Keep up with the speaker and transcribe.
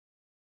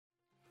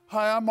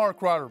Hi, I'm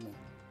Mark Rotterman.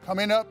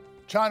 Coming up,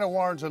 China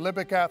warns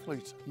Olympic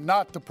athletes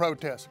not to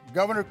protest.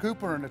 Governor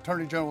Cooper and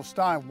Attorney General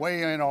Stein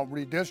weigh in on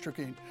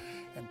redistricting,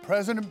 and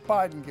President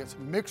Biden gets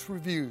mixed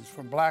reviews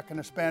from Black and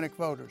Hispanic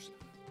voters.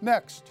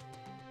 Next.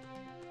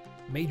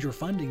 Major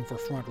funding for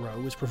Front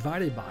Row is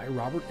provided by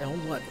Robert L.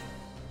 Luddy.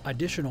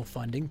 Additional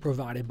funding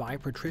provided by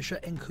Patricia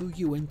and Ku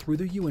Ewan through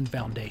the Ewan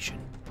Foundation,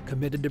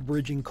 committed to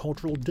bridging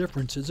cultural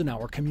differences in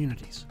our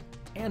communities.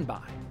 And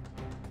by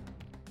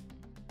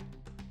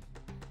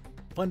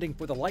funding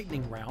for the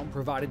lightning round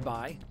provided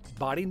by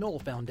Body Knoll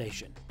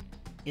Foundation,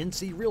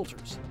 NC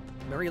Realtors,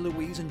 Mary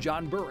Louise and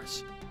John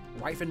Burris,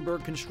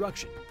 Reifenberg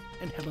Construction,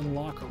 and Helen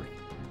Lockery.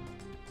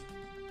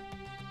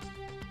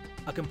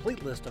 A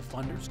complete list of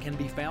funders can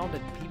be found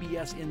at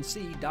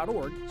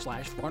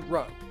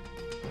pbsnc.org/frontrow.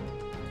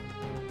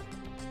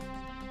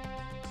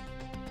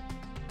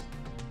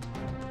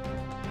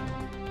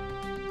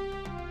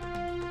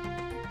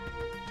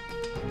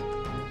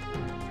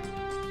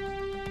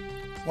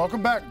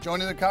 Welcome back.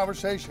 Joining the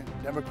conversation,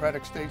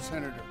 Democratic State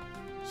Senator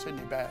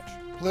Sidney Batch,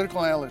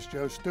 political analyst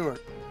Joe Stewart,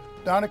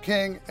 Donna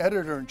King,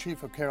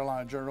 editor-in-chief of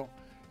Carolina Journal,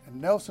 and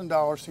Nelson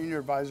Dollar, senior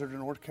advisor to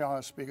North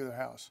Carolina Speaker of the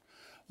House.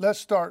 Let's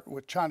start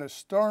with China's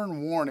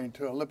stern warning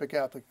to Olympic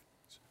athletes.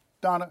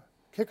 Donna,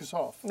 kick us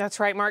off. That's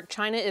right, Mark.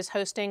 China is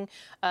hosting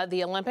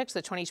the Olympics,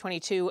 the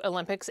 2022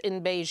 Olympics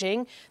in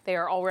Beijing. They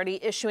are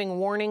already issuing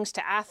warnings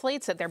to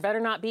athletes that there better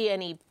not be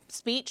any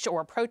speech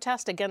or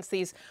protest against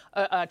these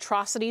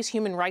atrocities,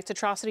 human rights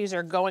atrocities that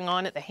are going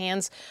on at the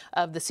hands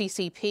of the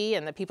CCP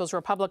and the People's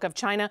Republic of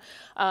China.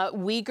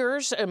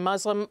 Uyghurs,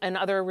 Muslim and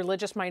other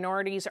religious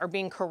minorities are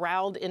being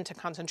corralled into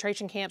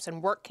concentration camps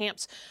and work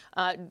camps,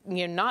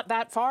 not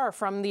that far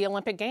from the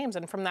Olympic Games.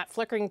 And from that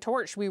flickering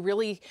torch, we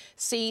really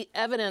see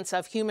evidence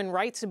of human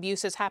rights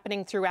abuses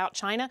happening throughout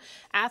China.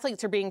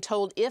 Athletes are being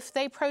told if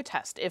they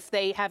protest, if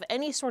they have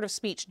any sort of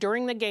speech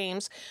during the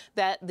Games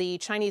that the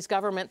Chinese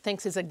government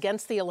thinks is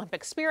against the Olympic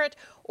spirit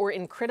or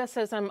in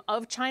criticism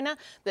of China,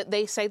 that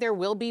they say there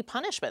will be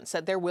punishments,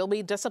 that there will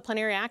be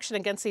disciplinary action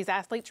against these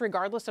athletes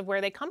regardless of where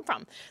they come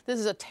from. This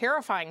is a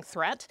terrifying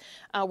threat.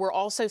 We're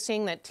also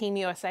seeing that Team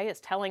USA is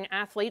telling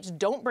athletes,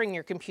 don't bring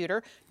your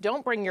computer,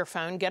 don't bring your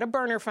phone, get a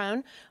burner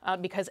phone,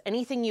 because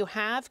anything you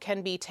have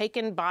can be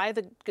taken by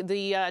the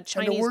Chinese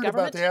and they're worried government.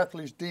 About the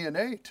athletes'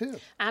 DNA, too.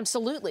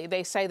 Absolutely.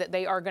 They say that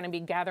they are going to be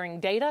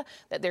gathering data,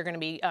 that they're going to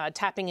be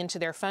tapping into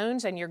their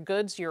phones, and your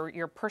goods,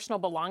 your personal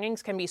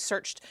belongings can be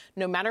searched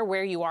no matter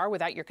where you are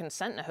without your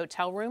consent in a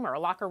hotel room or a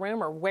locker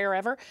room or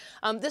wherever.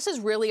 This is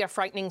really a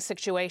frightening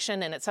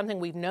situation, and it's something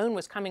we've known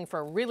was coming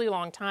for a really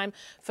long time.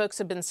 Folks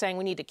have been saying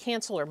we need to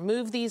cancel or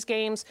move these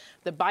games.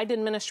 The Biden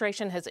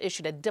administration has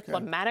issued a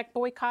diplomatic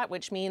boycott,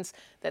 which means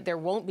that there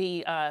won't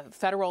be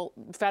federal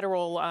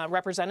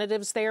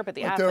representatives there, but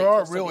the athletes there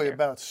are will really be there.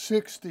 about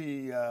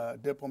 60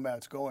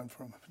 diplomats going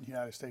from the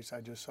United States,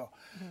 I just saw.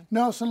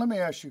 Nelson, let me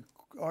ask you,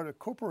 are the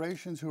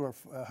corporations who are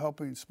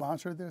helping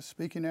sponsor this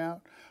speaking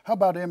out? How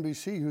about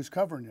NBC, who's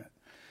covering it?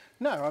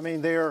 No, I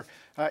mean,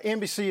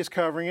 NBC is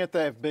covering it.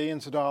 They have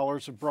billions of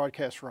dollars of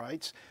broadcast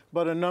rights.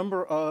 But a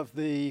number of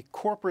the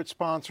corporate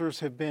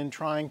sponsors have been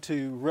trying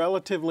to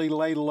relatively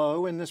lay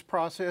low in this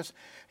process.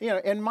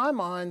 In my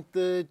mind,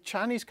 the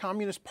Chinese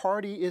Communist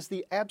Party is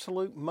the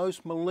absolute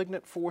most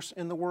malignant force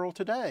in the world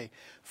today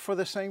for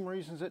the same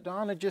reasons that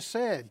Donna just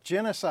said.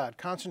 Genocide,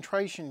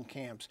 concentration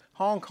camps,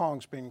 Hong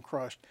Kong's been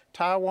crushed.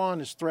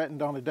 Taiwan is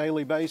threatened on a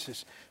daily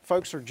basis.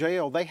 Folks are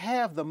jailed. They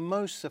have the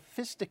most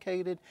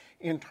sophisticated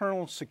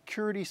internal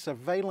security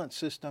surveillance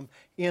system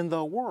in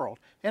the world.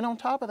 And on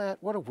top of that,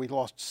 what have we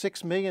lost?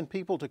 6 million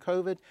people to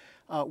COVID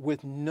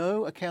with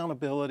no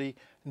accountability,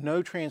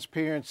 no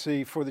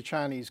transparency for the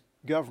Chinese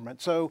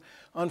government. So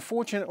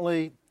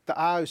unfortunately, the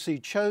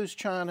IOC chose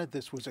China.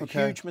 This was a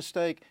huge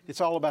mistake.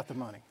 It's all about the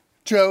money.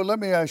 Joe, let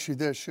me ask you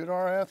this. Should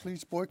our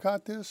athletes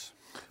boycott this?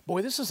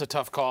 Boy, this is a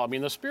tough call. I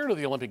mean, the spirit of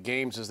the Olympic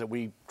Games is that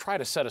we try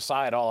to set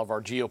aside all of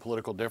our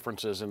geopolitical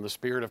differences and the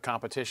spirit of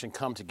competition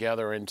come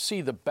together and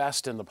see the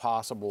best in the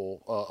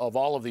possible of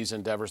all of these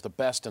endeavors, the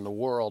best in the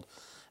world.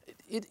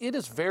 It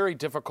is very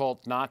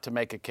difficult not to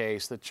make a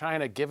case that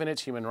China, given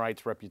its human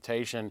rights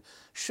reputation,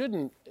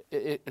 shouldn't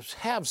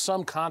have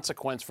some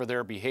consequence for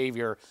their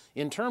behavior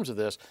in terms of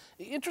this.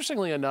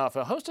 Interestingly enough,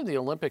 hosting the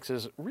Olympics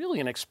is really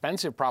an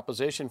expensive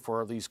proposition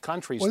for these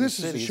countries. Well, and this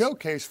is cities. a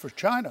showcase for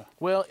China.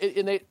 Well,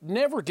 and they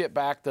never get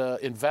back the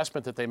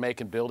investment that they make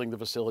in building the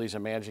facilities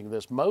and managing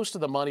this. Most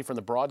of the money from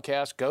the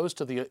broadcast goes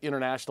to the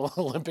International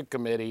Olympic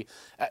Committee.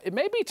 It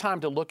may be time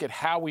to look at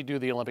how we do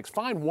the Olympics.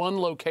 Find one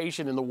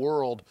location in the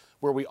world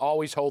where we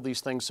always hold these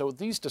things so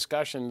these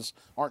discussions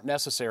aren't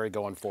necessary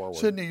going forward.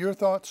 Sidney, your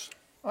thoughts?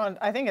 Well,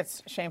 I think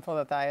it's shameful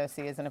that the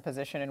IOC is in a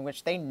position in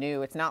which they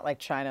knew it's not like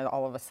China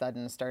all of a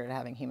sudden started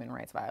having human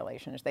rights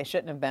violations. They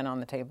shouldn't have been on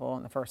the table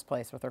in the first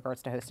place with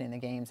regards to hosting the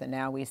Games. And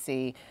now we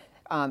see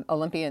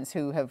Olympians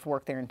who have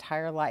worked their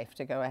entire life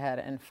to go ahead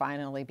and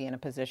finally be in a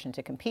position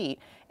to compete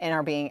and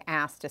are being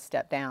asked to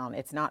step down.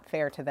 It's not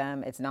fair to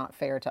them. It's not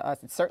fair to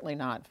us. It's certainly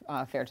not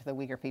fair to the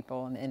Uyghur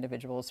people and the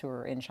individuals who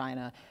are in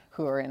China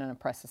who are in an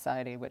oppressed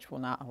society which will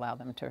not allow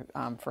them to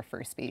for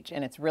free speech.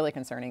 And it's really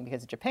concerning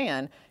because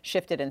Japan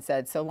shifted and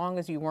said, so long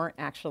as you weren't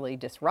actually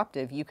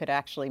disruptive, you could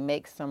actually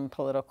make some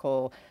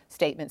political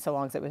statement so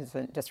long as it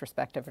wasn't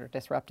disrespectful or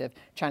disruptive.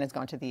 China's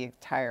gone to the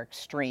entire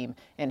extreme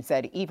and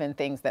said even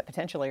things that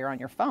potentially are on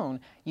your phone,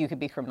 you could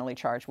be criminally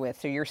charged with.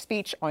 So your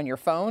speech on your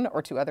phone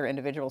or to other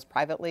individuals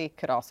privately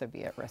could also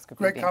be at risk of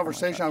Great being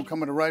conversation. I'm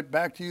coming right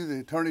back to you. The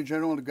Attorney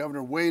General and the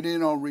Governor weighed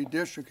in on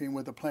redistricting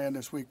with a plan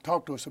this week.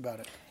 Talk to us about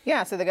it.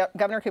 Yeah, so the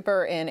Governor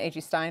Cooper and A.G.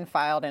 Stein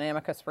filed an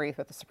amicus brief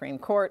with the Supreme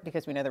Court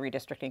because we know the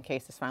redistricting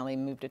case has finally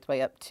moved its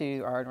way up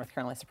to our North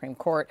Carolina Supreme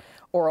Court.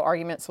 Oral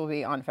arguments will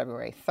be on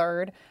February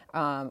 3rd.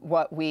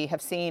 What we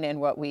have seen and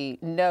what we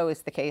know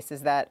is the case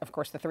is that, of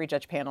course, the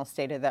three-judge panel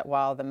stated that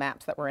while the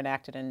maps that were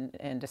enacted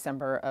in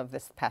December of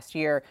this past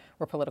year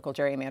were political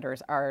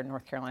gerrymanders, our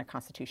North Carolina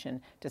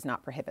Constitution does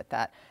not prohibit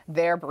that.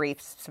 Their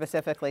briefs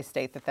specifically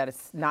state that that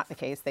is not the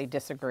case. They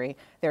disagree.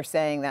 They're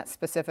saying that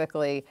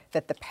specifically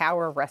that the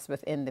power rests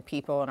within the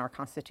people in our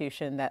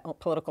Constitution, that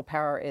political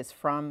power is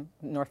from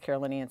North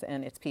Carolinians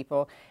and its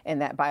people, and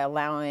that by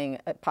allowing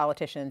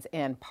politicians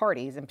and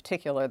parties, in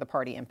particular the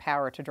party in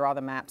power, to draw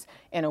the maps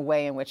in a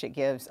way in which it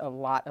gives a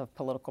lot of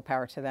political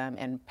power to them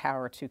and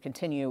power to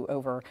continue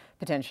over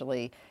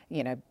potentially,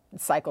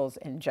 cycles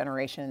and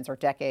generations or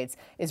decades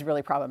is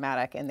really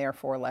problematic and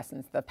therefore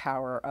lessens the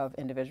power of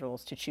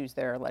individuals to choose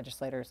their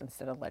legislators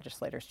instead of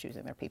legislators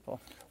choosing their people.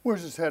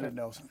 Where's this headed,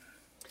 Nelson?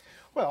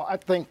 Well, I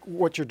think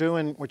what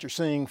you're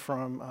seeing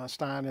from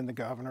Stein and the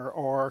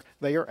governor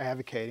they are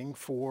advocating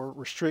for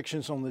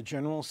restrictions on the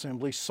General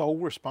Assembly's sole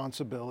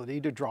responsibility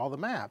to draw the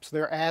maps.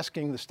 They're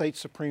asking the state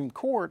Supreme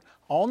Court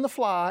on the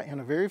fly in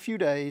a very few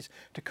days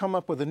to come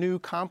up with a new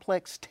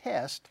complex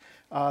test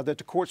that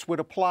the courts would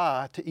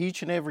apply to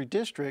each and every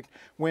district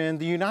when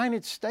the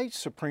United States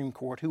Supreme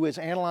Court, who has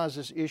analyzed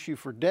this issue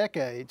for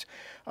decades,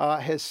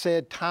 has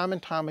said time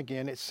and time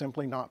again it's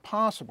simply not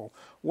possible.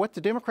 What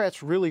the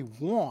Democrats really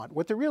want,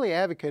 what they're really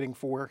advocating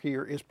for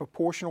here is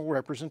proportional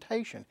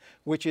representation,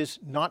 which is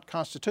not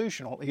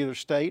constitutional, either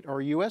state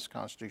or U.S.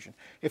 Constitution.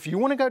 If you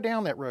want to go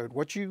down that road,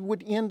 what you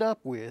would end up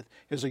with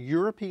is a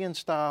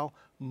European-style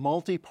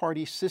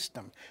multi-party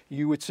system.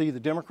 You would see the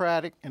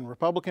Democratic and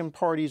Republican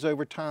parties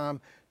over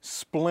time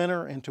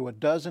splinter into a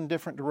dozen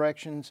different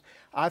directions.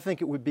 I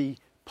think it would be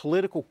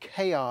political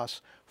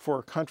chaos for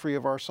a country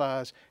of our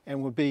size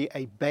and would be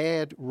a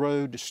bad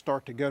road to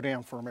start to go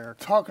down for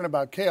America. Talking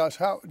about chaos,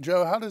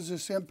 Joe, how does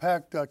this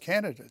impact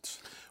candidates?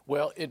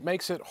 Well, it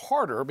makes it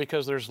harder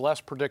because there's less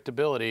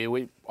predictability.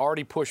 We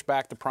already pushed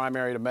back the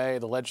primary to May.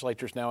 The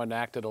legislature's now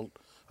enacted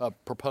a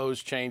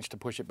proposed change to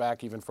push it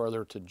back even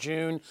further to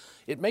June.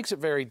 It makes it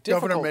very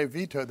difficult. Governor may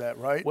veto that,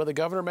 right? Well, the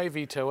governor may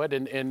veto it,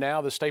 and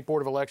now the State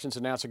Board of Elections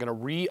announced they're going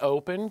to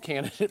reopen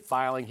candidate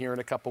filing here in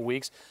a couple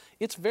weeks.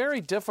 It's very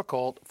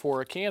difficult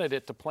for a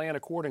candidate to plan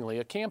accordingly.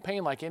 A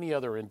campaign, like any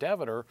other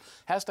endeavor,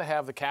 has to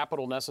have the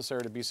capital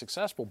necessary to be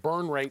successful.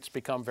 Burn rates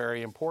become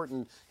very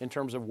important in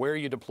terms of where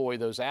you deploy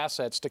those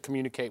assets to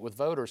communicate with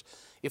voters.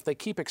 If they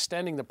keep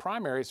extending the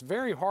primary, it's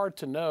very hard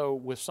to know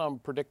with some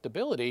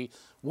predictability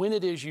when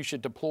it is you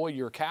should deploy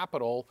your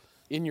capital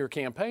in your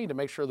campaign to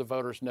make sure the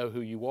voters know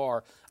who you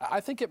are. I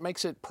think it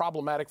makes it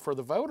problematic for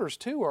the voters,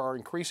 too, who are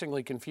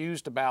increasingly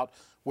confused about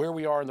where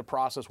we are in the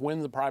process, when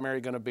the primary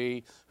going to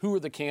be, who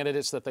are the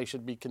candidates that they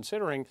should be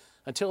considering.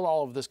 Until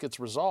all of this gets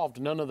resolved,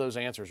 none of those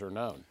answers are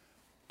known.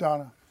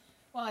 Donna.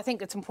 Well, I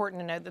think it's important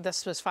to note that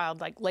this was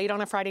filed late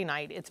on a Friday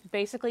night. It's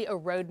basically a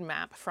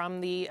roadmap from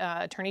the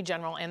Attorney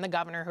General and the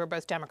Governor, who are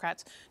both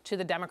Democrats, to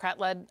the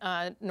Democrat-led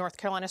North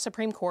Carolina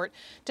Supreme Court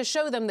to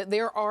show them that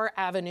there are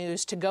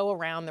avenues to go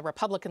around the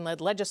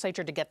Republican-led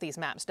legislature to get these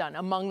maps done.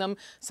 Among them,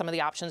 some of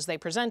the options they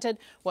presented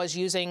was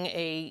using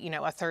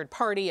a third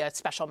party, a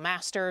special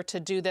master, to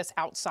do this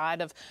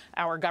outside of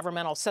our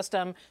governmental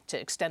system to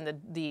extend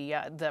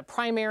the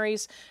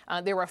primaries.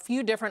 There were a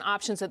few different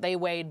options that they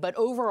weighed, but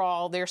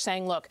overall, they're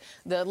saying, look,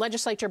 the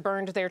legislature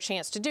burned their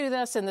chance to do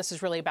this, and this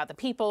is really about the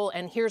people,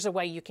 and here's a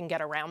way you can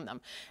get around them.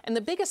 And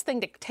the biggest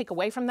thing to take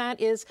away from that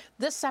is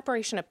this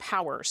separation of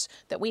powers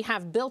that we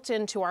have built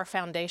into our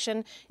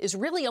foundation is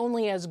really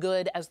only as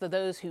good as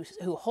those who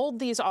hold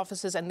these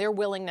offices and their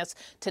willingness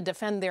to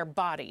defend their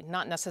body,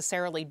 not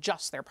necessarily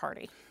just their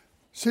party.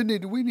 Sydney,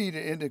 do we need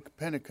an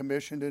independent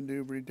commission to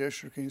do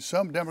redistricting?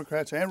 Some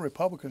Democrats and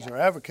Republicans are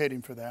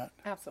advocating for that.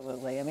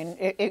 Absolutely. I mean,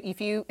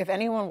 if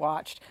anyone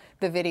watched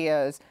the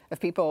videos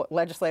of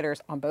legislators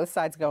on both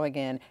sides going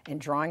in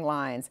and drawing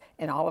lines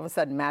and all of a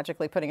sudden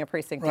magically putting a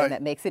precinct in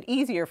that makes it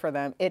easier for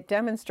them, it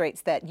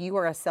demonstrates that you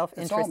are a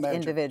self-interest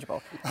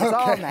individual. It's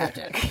all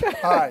magic.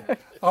 All right.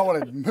 I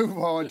want to move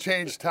on,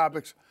 change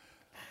topics.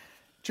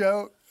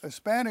 Joe,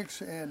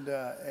 Hispanics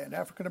and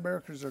African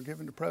Americans are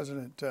giving the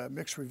president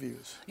mixed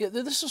reviews. Yeah,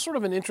 this is sort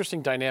of an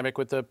interesting dynamic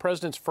with the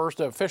president's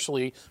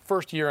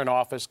first year in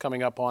office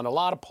coming up on a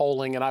lot of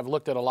polling, and I've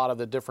looked at a lot of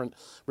the different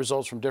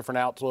results from different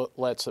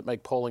outlets that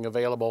make polling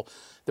available.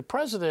 The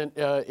president,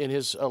 in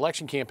his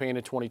election campaign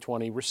in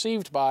 2020,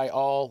 received by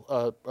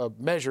all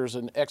measures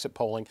and exit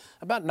polling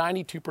about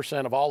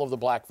 92% of all of the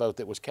black vote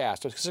that was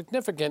cast. A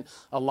significant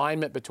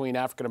alignment between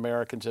African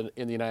Americans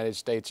in the United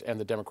States and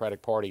the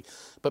Democratic Party.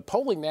 But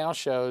polling now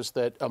shows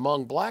that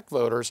among black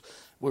voters,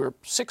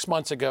 6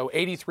 months ago,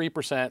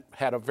 83%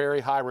 had a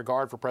very high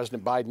regard for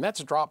President Biden.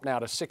 That's dropped now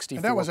to 64%.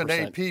 And that was an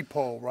AP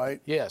poll,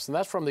 right? Yes, and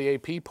that's from the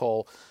AP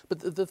poll.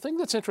 But the thing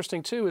that's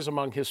interesting, too, is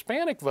among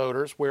Hispanic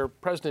voters, where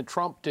President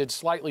Trump did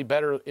slightly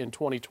better in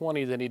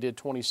 2020 than he did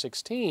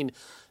 2016,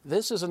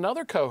 this is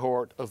another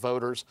cohort of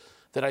voters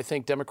that I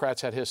think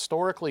Democrats had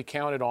historically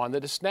counted on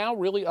that is now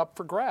really up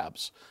for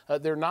grabs.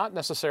 They're not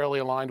necessarily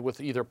aligned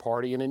with either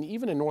party. And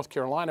even in North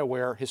Carolina,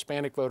 where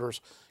Hispanic voters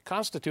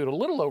constitute a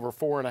little over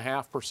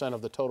 4.5%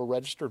 of the total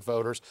registered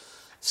voters,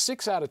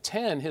 6 out of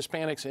 10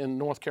 Hispanics in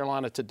North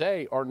Carolina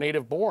today are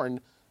native-born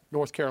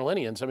North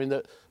Carolinians. I mean,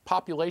 the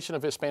population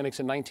of Hispanics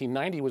in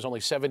 1990 was only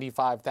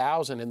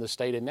 75,000 in the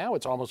state, and now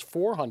it's almost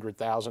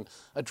 400,000,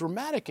 a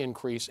dramatic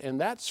increase.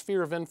 And that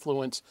sphere of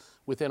influence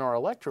within our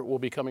electorate will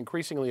become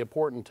increasingly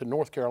important to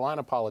North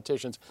Carolina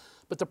politicians.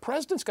 But the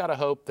president's got to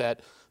hope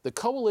that the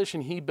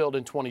coalition he built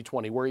in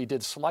 2020, where he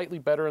did slightly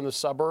better in the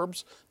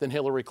suburbs than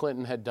Hillary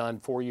Clinton had done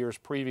 4 years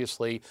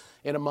previously,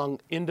 and among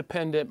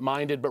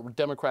independent-minded but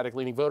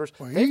Democratic-leaning voters,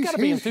 they've got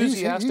to be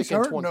enthusiastic. He's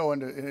hurting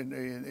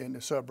in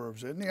the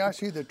suburbs, isn't he? I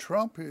see that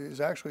Trump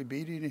is actually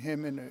beating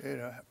him in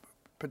a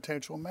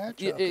potential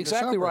matchup. Yeah,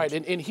 exactly right.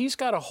 And he's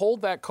got to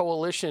hold that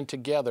coalition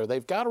together.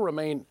 They've got to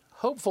remain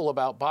hopeful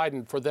about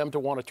Biden for them to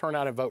want to turn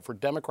out and vote for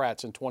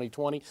Democrats in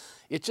 2020.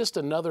 It's just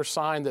another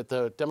sign that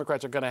the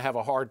Democrats are going to have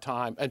a hard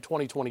time in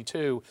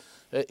 2022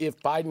 if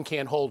Biden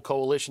can't hold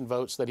coalition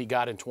votes that he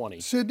got in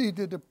 20. Sydney,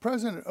 did the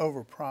president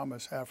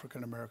overpromise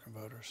African-American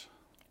voters?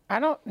 I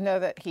don't know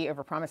that he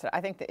overpromised it.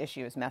 I think the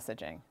issue is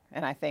messaging.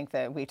 And I think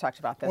that we talked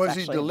about this. Was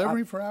he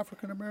delivering for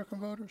African-American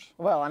voters?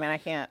 Well, I mean, I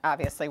can't,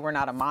 obviously, we're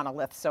not a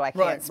monolith, so I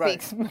can't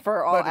speak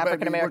for all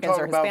African-Americans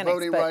or Hispanics. About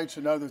voting rights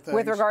and other things.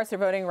 With regards to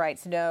voting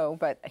rights, no,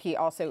 but he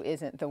also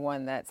isn't the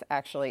one that's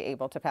actually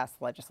able to pass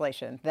the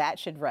legislation. That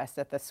should rest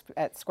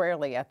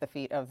squarely at the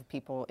feet of the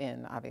people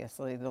in,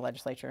 obviously, the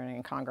legislature and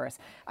in Congress.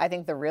 I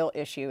think the real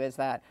issue is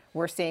that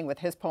we're seeing with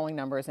his polling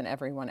numbers and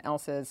everyone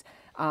else's,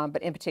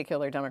 but in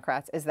particular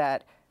Democrats, is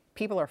that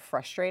people are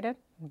frustrated,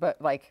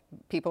 but like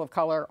people of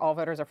color, all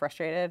voters are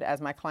frustrated. As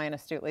my client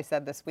astutely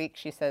said this week,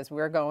 she says,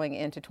 we're going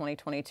into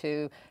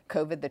 2022,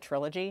 COVID the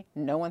trilogy.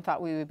 No one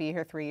thought we would be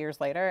here 3 years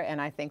later.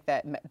 And I think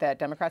that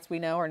Democrats we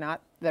know are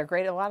not, they're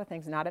great at a lot of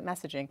things, not at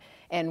messaging.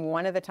 And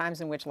one of the times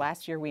in which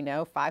last year we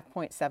know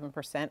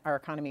 5.7% our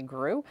economy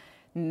grew,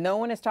 no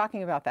one is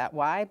talking about that.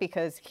 Why?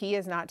 Because he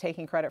is not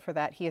taking credit for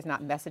that. He is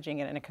not messaging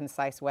it in a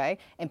concise way.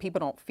 And people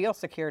don't feel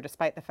secure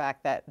despite the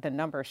fact that the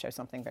numbers show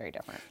something very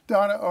different.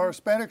 Donna, are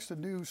Hispanics the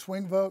new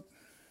swing vote?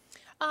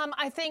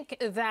 I think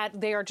that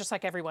they are just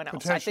like everyone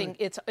else. I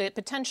think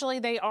potentially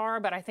they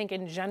are, but I think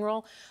in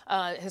general,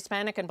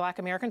 Hispanic and Black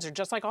Americans are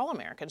just like all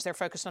Americans. They're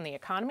focused on the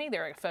economy.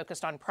 They're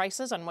focused on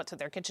prices, on what's at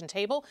their kitchen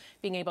table,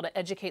 being able to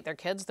educate their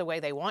kids the way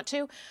they want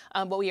to.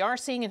 What we are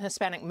seeing in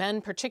Hispanic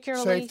men,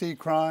 particularly safety,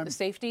 crime.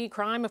 Safety,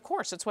 crime, of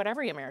course, it's what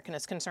every American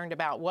is concerned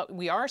about. What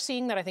we are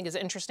seeing that I think is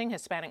interesting,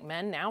 Hispanic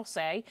men now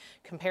say,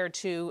 compared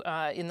to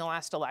in the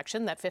last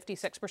election, that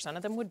 56%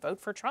 of them would vote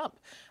for Trump.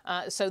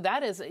 So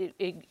that is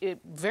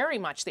very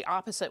much the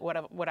opposite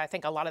what I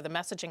think a lot of the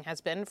messaging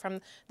has been from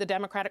the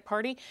Democratic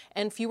Party,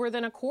 and fewer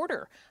than a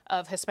quarter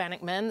of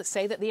Hispanic men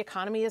say that the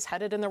economy is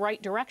headed in the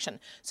right direction.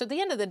 So at the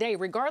end of the day,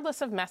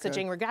 regardless of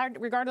messaging,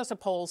 regardless of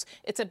polls,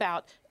 it's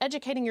about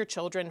educating your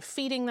children,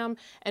 feeding them,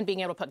 and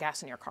being able to put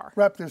gas in your car.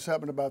 Wrap this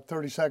up in about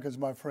 30 seconds,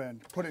 my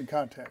friend. Put it in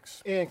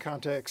context. In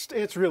context,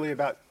 it's really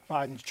about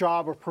Biden's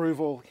job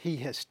approval. He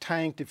has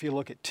tanked. If you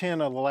look at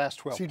 10 of the last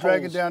 12 polls. Is he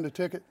dragging down the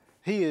ticket?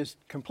 He is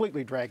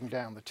completely dragging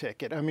down the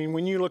ticket. I mean,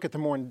 when you look at the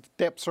more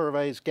in-depth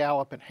surveys,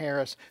 Gallup and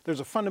Harris,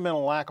 there's a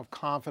fundamental lack of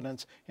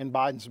confidence in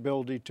Biden's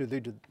ability to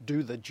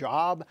do the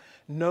job.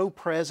 No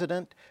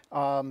president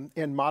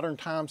in modern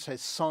times has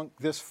sunk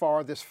this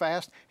far, this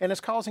fast, and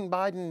it's causing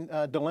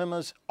Biden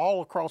dilemmas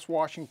all across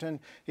Washington.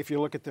 If you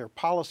look at their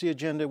policy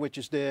agenda, which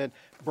is dead,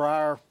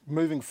 Breyer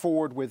moving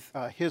forward with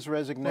his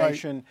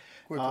resignation,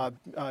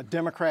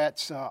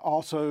 Democrats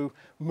also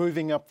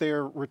moving up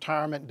their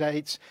retirement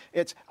dates.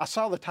 I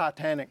saw the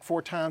Titanic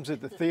 4 times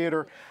at the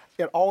theater.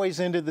 It always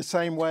ended the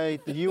same way.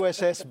 The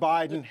USS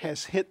Biden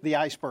has hit the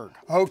iceberg.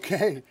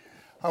 Okay.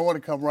 I want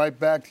to come right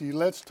back to you.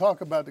 Let's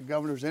talk about the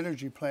governor's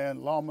energy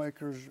plan.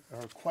 Lawmakers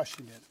are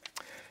questioning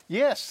it.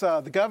 Yes,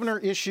 the governor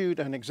issued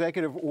an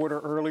executive order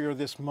earlier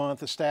this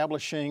month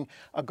establishing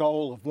a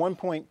goal of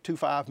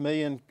 1.25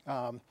 million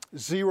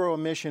zero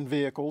emission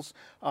vehicles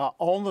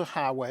on the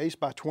highways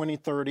by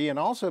 2030, and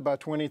also by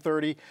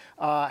 2030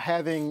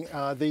 having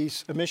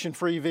these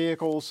emission-free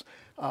vehicles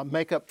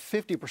make up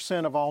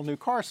 50% of all new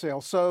car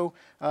sales. So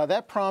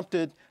that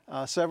prompted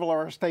several of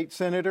our state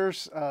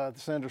senators, the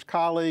senator's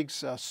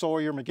colleagues,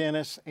 Sawyer,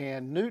 McGinnis,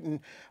 and Newton,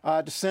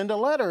 to send a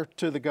letter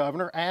to the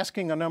governor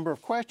asking a number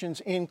of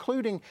questions,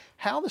 including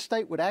how the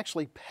state would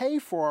actually pay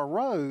for our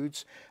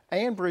roads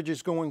and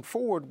bridges going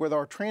forward with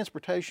our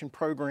transportation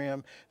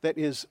program that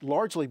is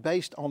largely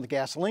based on the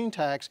gasoline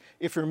tax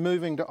if you're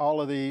moving to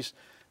all of these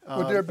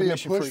Would there be a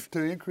push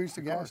to increase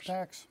the gas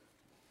tax?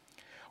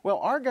 Well,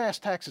 our gas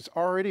tax is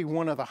already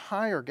one of the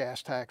higher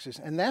gas taxes,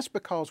 and that's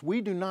because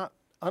we do not,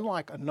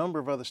 unlike a number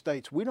of other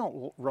states, we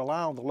don't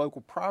rely on the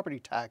local property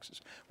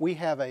taxes. We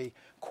have a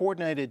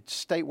coordinated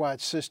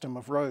statewide system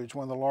of roads,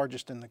 one of the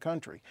largest in the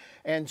country.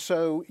 And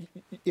so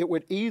it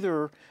would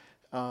either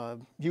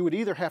you would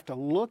either have to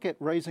look at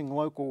raising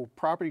local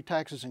property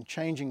taxes and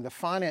changing the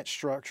finance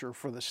structure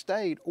for the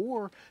state,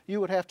 or you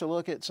would have to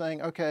look at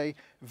saying, okay,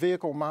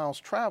 vehicle miles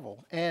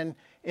traveled. And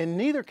in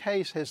neither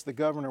case has the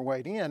governor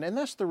weighed in, and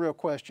that's the real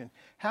question.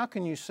 How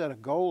can you set a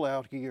goal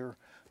out here,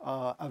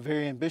 a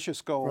very ambitious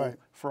goal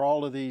for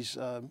all of these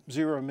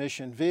zero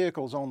emission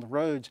vehicles on the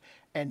roads,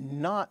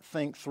 and not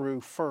think through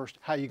first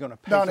how you're going to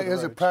pay for the roads?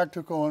 Is it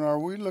practical, and are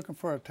we looking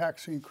for a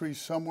tax increase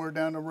somewhere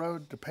down the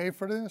road to pay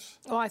for this?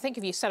 Well, I think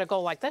if you set a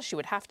goal like this, you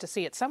would have to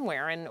see it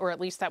somewhere, or at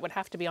least that would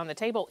have to be on the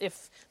table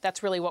if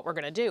that's really what we're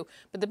going to do.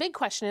 But the big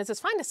question is, it's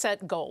fine to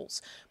set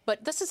goals,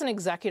 but this is an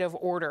executive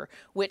order,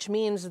 which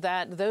means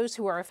that those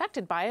who are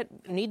affected by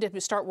it need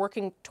to start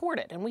working toward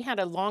it. And we had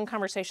a long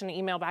conversation,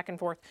 email back and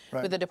forth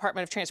with the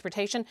Department of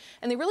Transportation,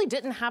 and they really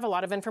didn't have a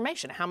lot of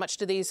information. How much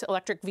do these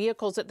electric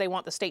vehicles that they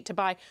want the state to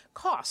buy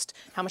cost?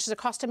 How much does it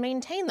cost to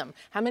maintain them?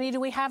 How many do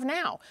we have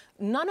now?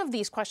 None of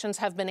these questions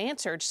have been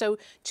answered. So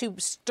to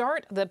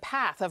start the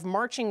path of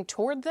marching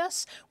toward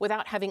this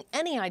without having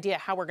any idea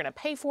how we're going to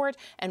pay for it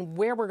and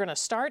where we're going to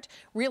start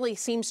really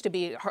seems to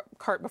be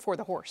cart before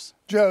the horse.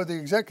 Joe, the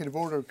executive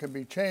order can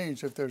be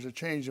changed if there's a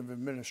change of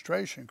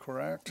administration,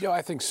 correct? Yeah,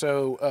 I think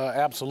so,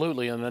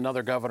 absolutely. And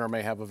another governor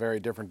may have a very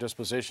different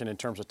disposition in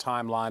terms of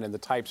timeline and the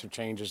types of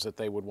changes that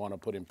they would want to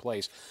put in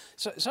place.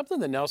 So, something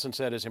that Nelson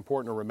said is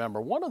important to remember.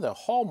 One of the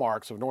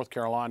hallmarks of North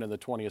Carolina in the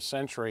 20th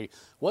century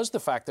was the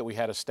fact that we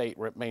had a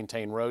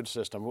state-maintained road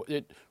system.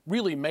 It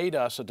really made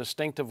us a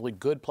distinctively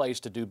good place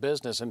to do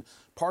business, and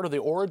part of the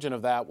origin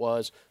of that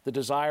was the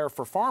desire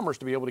for farmers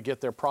to be able to get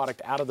their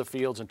product out of the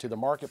fields and to the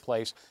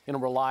marketplace in a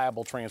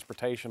reliable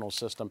transportational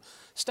system.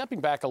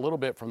 Stepping back a little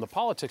bit from the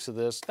politics of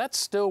this, that's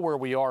still where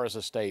we are as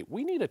a state.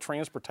 We need a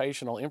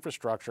transportational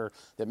infrastructure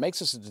that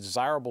makes us a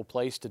desirable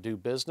place to do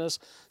business.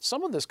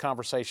 Some of this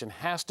conversation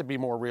has to be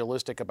more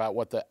realistic about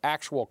what the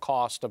actual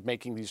cost of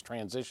making these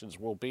transitions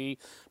will be.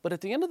 But at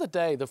the end of the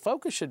day, the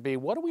focus should be,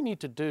 what do we need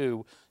to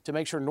do to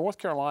make sure North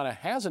Carolina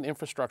has an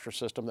infrastructure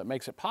system that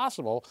makes it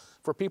possible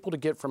for people to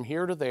get from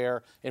here to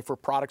there and for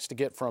products to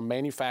get from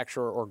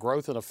manufacturer or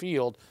growth in a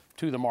field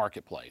to the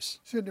marketplace.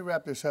 Sydney,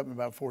 wrap this up in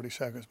about 40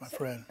 seconds, my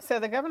friend. So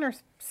the governor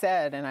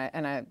said, and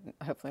I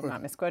hopefully I'm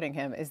not misquoting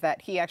him, is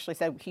that he actually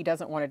said he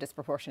doesn't want a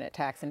disproportionate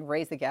tax and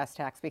raise the gas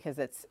tax because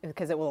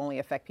it will only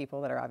affect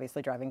people that are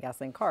obviously driving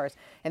gasoline cars,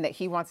 and that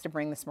he wants to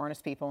bring the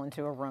smartest people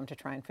into a room to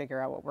try and figure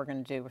out what we're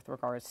going to do with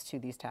regards to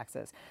these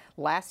taxes.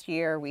 Last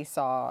year we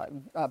saw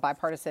a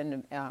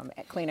bipartisan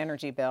clean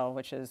energy bill,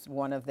 which is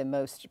one of the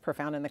most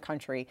profound in the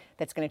country,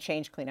 that's going to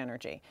change clean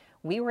energy.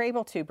 We were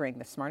able to bring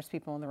the smartest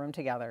people in the room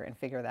together and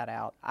figure that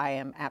out. I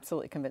am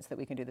absolutely convinced that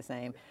we can do the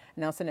same.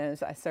 Nelson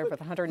knows I serve with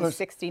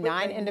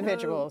 169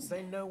 individuals.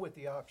 They know what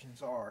the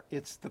options are.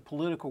 It's the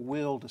political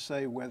will to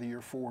say whether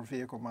you're for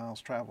vehicle miles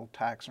traveled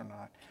tax or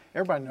not.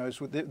 Everybody knows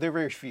there are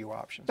very few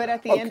options. But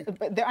at the end,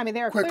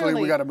 there are quickly,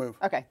 clearly, we got to move.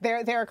 Okay,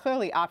 there are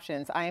clearly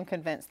options. I am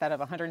convinced that of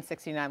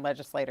 169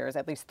 legislators,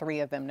 at least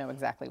 3 of them know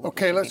exactly what.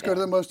 Okay, let's go to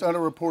the most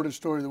underreported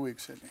story of the week,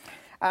 Sydney.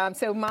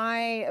 So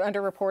my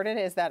underreported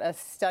is that a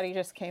study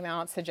just came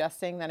out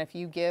suggesting that if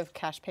you give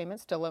cash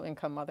payments to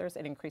low-income mothers,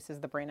 it increases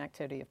the brain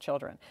activity of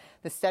children.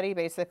 The study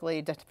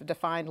basically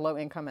defined low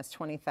income as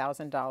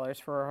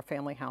 $20,000 for a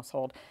family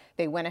household.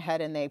 They went ahead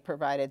and they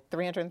provided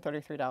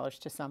 $333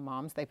 to some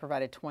moms. They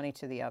provided $20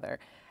 to the other.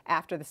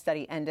 After the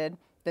study ended,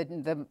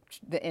 the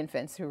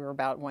infants, who were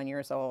about 1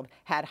 year old,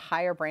 had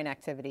higher brain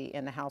activity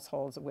in the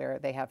households where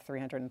they have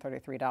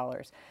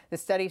 $333. The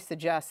study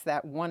suggests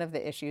that one of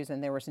the issues,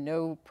 and there was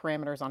no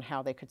parameters on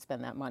how they could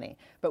spend that money,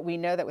 but we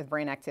know that with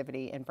brain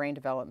activity and brain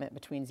development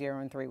between 0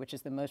 and 3, which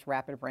is the most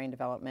rapid brain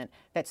development,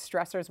 that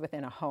stressors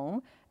within a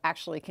home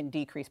actually can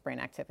decrease brain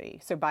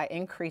activity. So by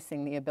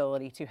increasing the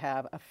ability to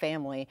have a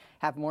family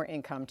have more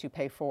income to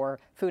pay for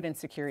food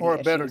insecurity or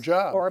a better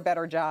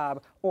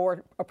job,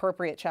 or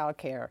appropriate child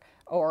care,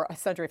 or a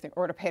sundry thing,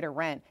 or to pay to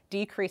rent,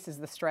 decreases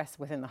the stress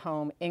within the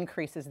home,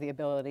 increases the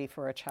ability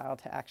for a child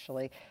to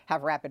actually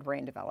have rapid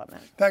brain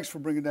development. Thanks for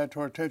bringing that to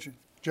our attention.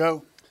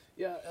 Joe?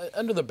 Yeah,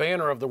 under the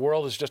banner of the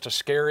world is just a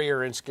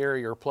scarier and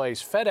scarier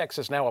place, FedEx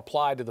has now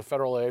applied to the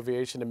Federal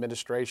Aviation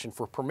Administration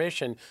for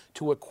permission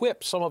to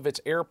equip some of its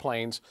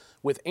airplanes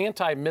with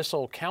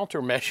anti-missile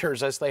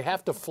countermeasures as they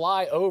have to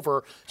fly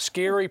over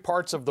scary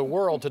parts of the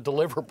world to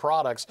deliver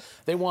products.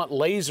 They want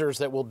lasers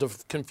that will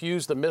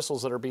confuse the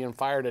missiles that are being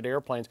fired at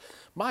airplanes.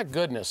 My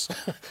goodness,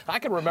 I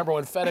can remember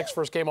when FedEx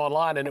first came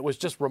online and it was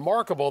just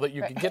remarkable that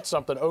you could get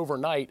something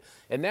overnight.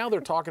 And now they're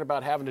talking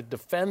about having to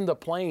defend the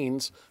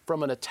planes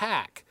from an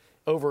attack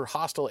over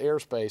hostile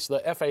airspace.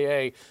 The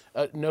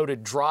FAA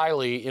noted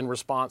dryly in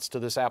response to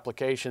this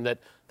application that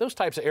those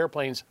types of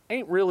airplanes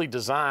ain't really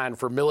designed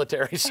for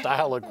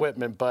military-style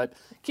equipment, but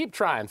keep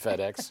trying,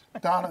 FedEx.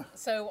 Donna?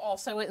 So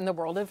also in the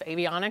world of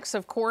avionics,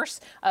 of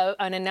course,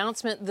 an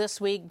announcement this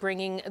week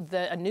bringing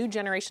a new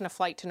generation of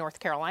flight to North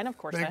Carolina, of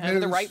course, ahead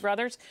of the Wright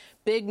brothers.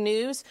 Big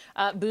news.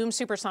 Boom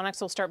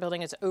Supersonics will start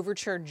building its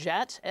Overture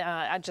jet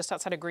just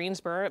outside of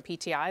Greensboro at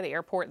PTI, the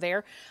airport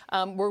there.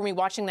 We're going to be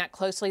watching that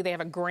closely. They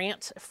have a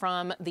grant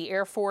from the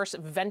Air Force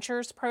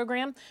Ventures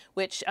program,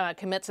 which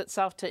commits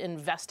itself to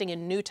investing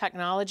in new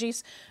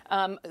technologies.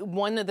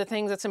 One of the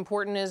things that's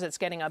important is it's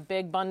getting a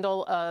big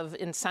bundle of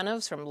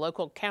incentives from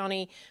local,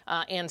 county,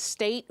 and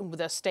state.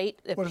 The state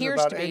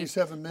appears to be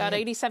 87 million? About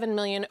 87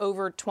 million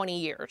over 20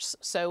 years.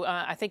 So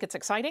I think it's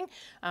exciting.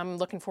 I'm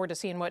looking forward to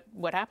seeing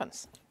what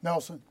happens.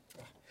 Nelson?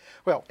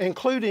 Well,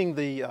 including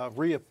the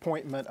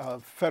reappointment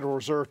of Federal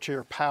Reserve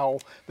Chair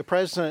Powell, the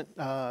President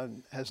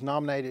has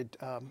nominated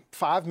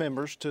 5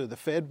 members to the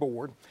Fed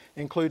board,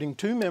 including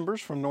 2 members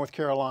from North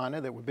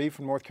Carolina that would be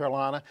from North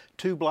Carolina,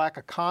 2 black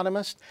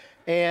economists,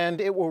 and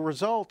it will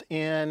result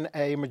in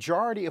a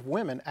majority of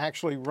women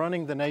actually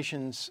running the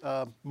nation's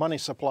money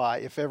supply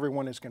if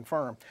everyone is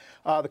confirmed.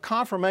 The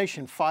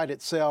confirmation fight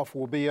itself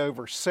will be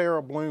over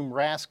Sarah Bloom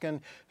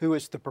Raskin, who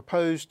is the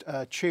proposed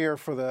chair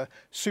for the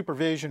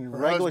Supervision and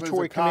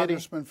Regulatory Committee.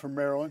 Congressman from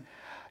Maryland.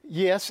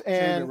 Yes,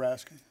 and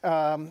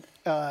Raskin.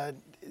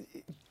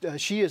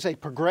 she is a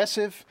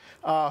progressive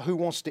who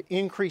wants to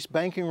increase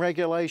banking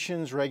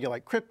regulations,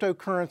 regulate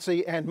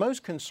cryptocurrency, and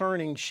most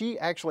concerning, she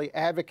actually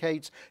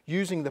advocates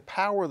using the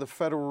power of the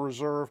Federal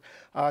Reserve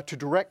to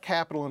direct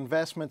capital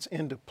investments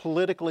into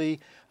politically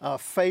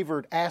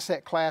favored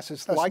asset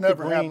classes like the green. That's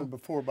never happened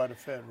before by the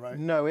Fed, right?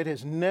 No, it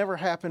has never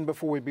happened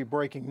before. We'd be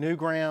breaking new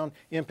ground.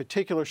 In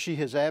particular, she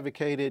has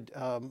advocated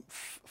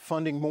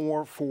funding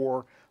more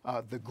for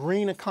the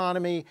green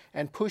economy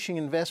and pushing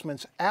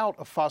investments out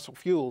of fossil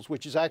fuels,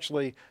 which is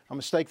actually a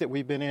mistake that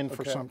we've been in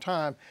for some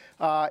time.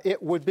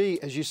 It would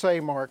be, as you say,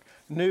 Mark,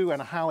 new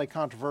and a highly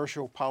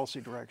controversial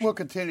policy direction. We'll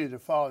continue to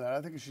follow that.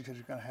 I think she's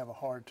going to have a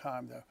hard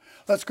time, though.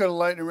 Let's go to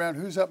lightning round.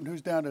 Who's up and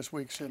who's down this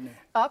week, Sydney?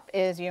 Up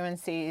is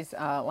UNC's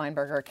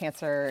Lineberger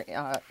Cancer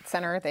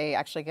Center. They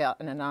actually got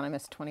an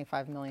anonymous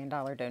 $25 million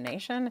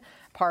donation.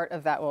 Part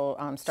of that will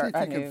start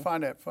See if you can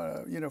find that.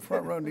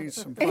 Front row needs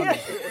some funding.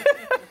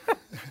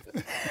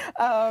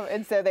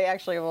 And so they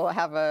actually will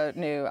have a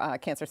new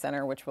cancer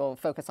center which will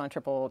focus on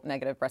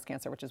triple-negative breast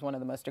cancer, which is one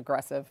of the most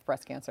aggressive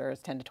breast cancers.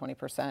 10 to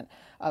 20%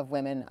 of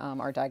women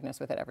are diagnosed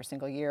with it every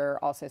single year.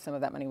 Also, some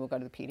of that money will go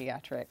to the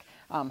pediatric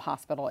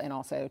hospital and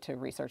also to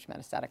research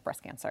metastatic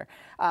breast cancer.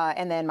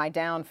 And then my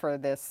down for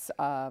this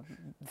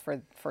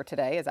for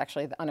today is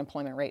actually the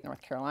unemployment rate in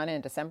North Carolina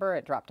in December.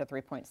 It dropped to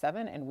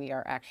 3.7, and we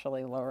are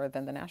actually lower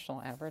than the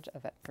national average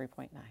of at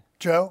 3.9.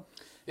 Joe?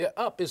 Yeah,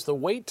 up is the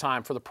wait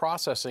time for the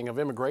processing of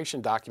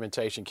immigration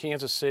documentation.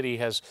 Kansas City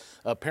has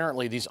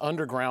apparently these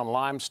underground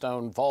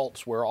limestone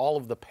vaults where all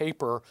of the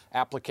paper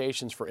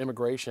applications for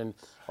immigration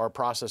are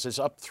processed. It's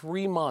up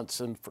 3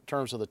 months in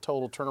terms of the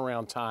total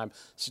turnaround time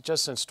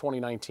just since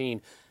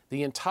 2019.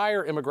 The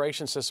entire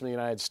immigration system in the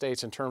United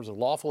States in terms of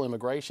lawful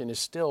immigration is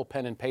still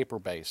pen and paper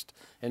based.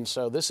 And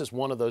so this is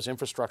one of those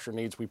infrastructure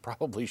needs we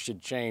probably should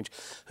change.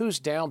 Who's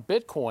down?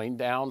 Bitcoin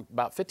down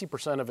about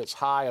 50% of its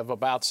high of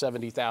about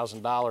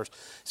 $70,000.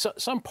 So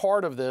some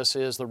part of this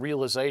is the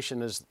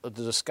realization is the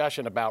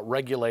discussion about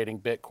regulating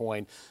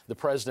Bitcoin. The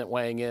president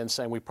weighing in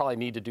saying we probably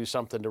need to do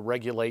something to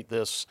regulate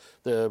this,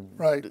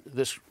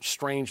 this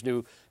strange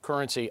new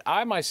currency.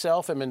 I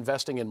myself am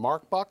investing in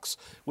MarkBucks,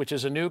 which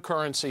is a new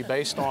currency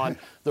based on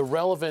the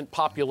relevant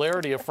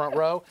popularity of Front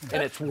Row,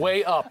 and it's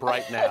way up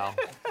right now.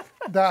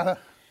 Donna?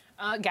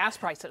 Gas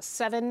prices,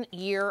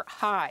 7-year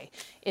high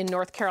in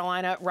North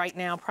Carolina right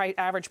now.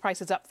 Average price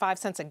is up 5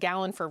 cents a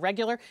gallon for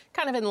regular,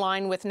 kind of in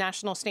line with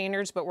national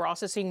standards, but we're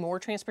also seeing more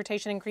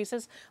transportation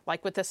increases,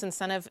 like with this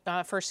incentive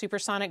for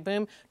Supersonic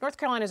Boom. North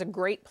Carolina is a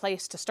great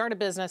place to start a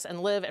business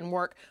and live and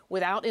work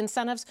without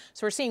incentives,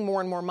 so we're seeing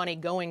more and more money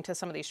going to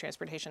some of these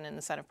transportation and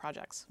incentive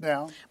projects.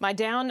 Down? My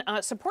down,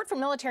 support for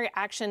military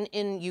action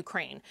in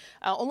Ukraine.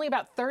 Only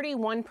about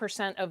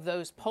 31% of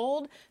those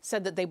polled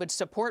said that they would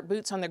support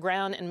boots on the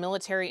ground and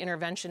military intervention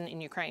in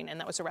Ukraine, and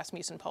that was a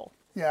Rasmussen poll.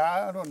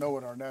 Yeah, I don't know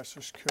what our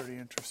national security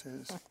interest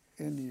is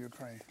in the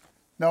Ukraine.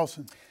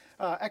 Nelson?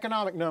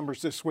 Economic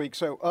numbers this week.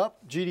 So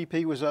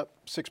GDP was up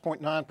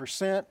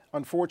 6.9%.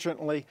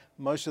 Unfortunately,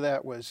 most of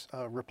that was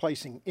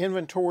replacing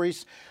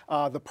inventories.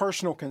 The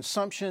personal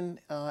consumption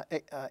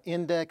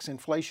index,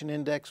 inflation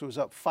index, was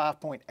up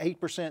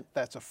 5.8%.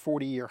 That's a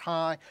 40-year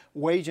high.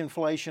 Wage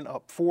inflation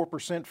up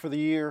 4% for the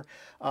year.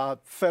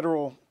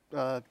 Federal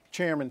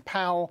Chairman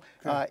Powell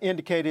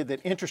indicated that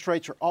interest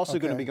rates are also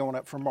going to be going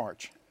up for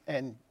March.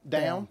 And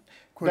down.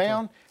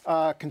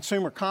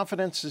 Consumer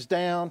confidence is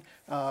down.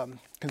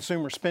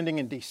 Consumer spending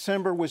in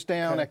December was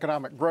down.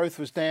 Economic growth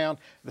was down.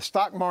 The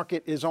stock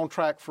market is on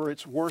track for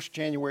its worst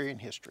January in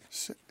history.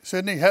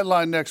 Sydney,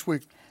 headline next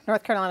week.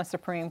 North Carolina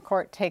Supreme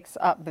Court takes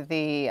up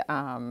the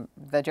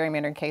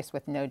gerrymandering case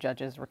with no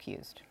judges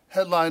recused.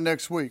 Headline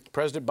next week.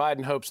 President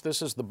Biden hopes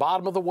this is the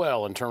bottom of the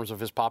well in terms of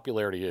his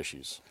popularity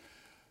issues.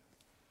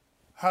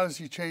 How does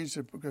he change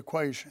the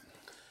equation?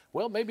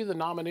 Well, maybe the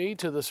nominee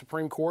to the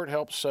Supreme Court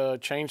helps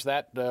change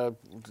that,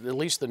 at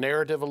least the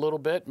narrative a little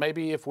bit.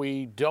 Maybe if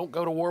we don't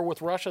go to war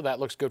with Russia, that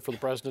looks good for the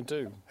president,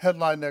 too.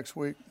 Headline next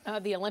week.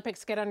 The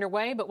Olympics get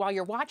underway, but while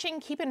you're watching,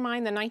 keep in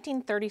mind the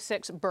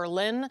 1936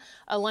 Berlin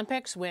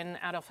Olympics, when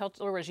Adolf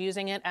Hitler was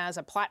using it as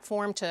a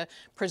platform to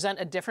present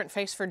a different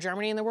face for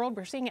Germany in the world.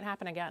 We're seeing it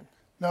happen again.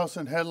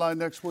 Nelson, headline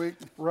next week.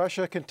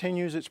 Russia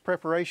continues its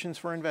preparations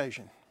for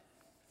invasion.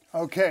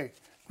 Okay.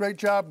 Great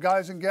job,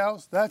 guys and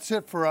gals. That's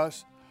it for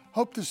us.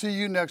 Hope to see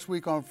you next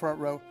week on Front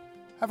Row.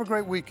 Have a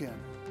great weekend.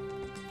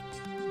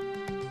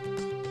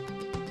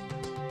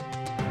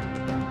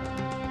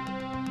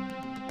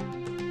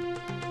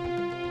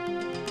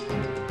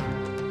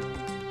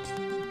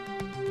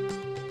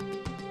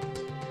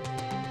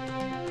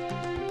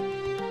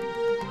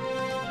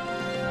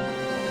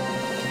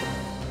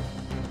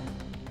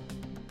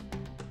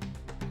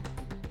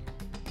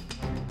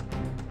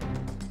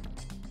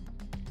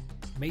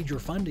 Major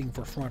funding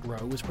for Front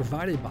Row was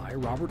provided by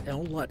Robert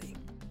L. Luddy.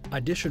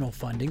 Additional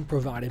funding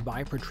provided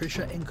by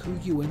Patricia and Ku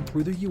Yuen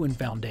through the Yuen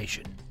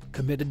Foundation,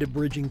 committed to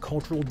bridging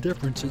cultural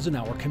differences in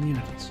our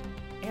communities.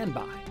 And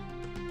by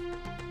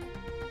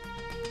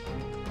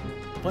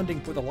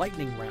funding for the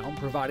lightning round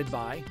provided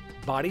by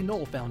Body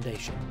Knoll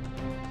Foundation,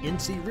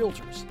 NC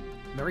Realtors,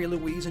 Mary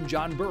Louise and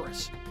John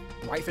Burris,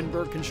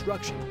 Reifenberg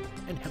Construction,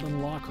 and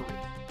Helen Lockery.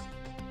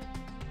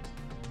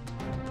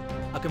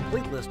 A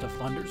complete list of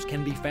funders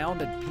can be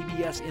found at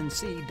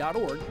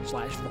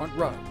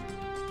pbsnc.org/frontrow.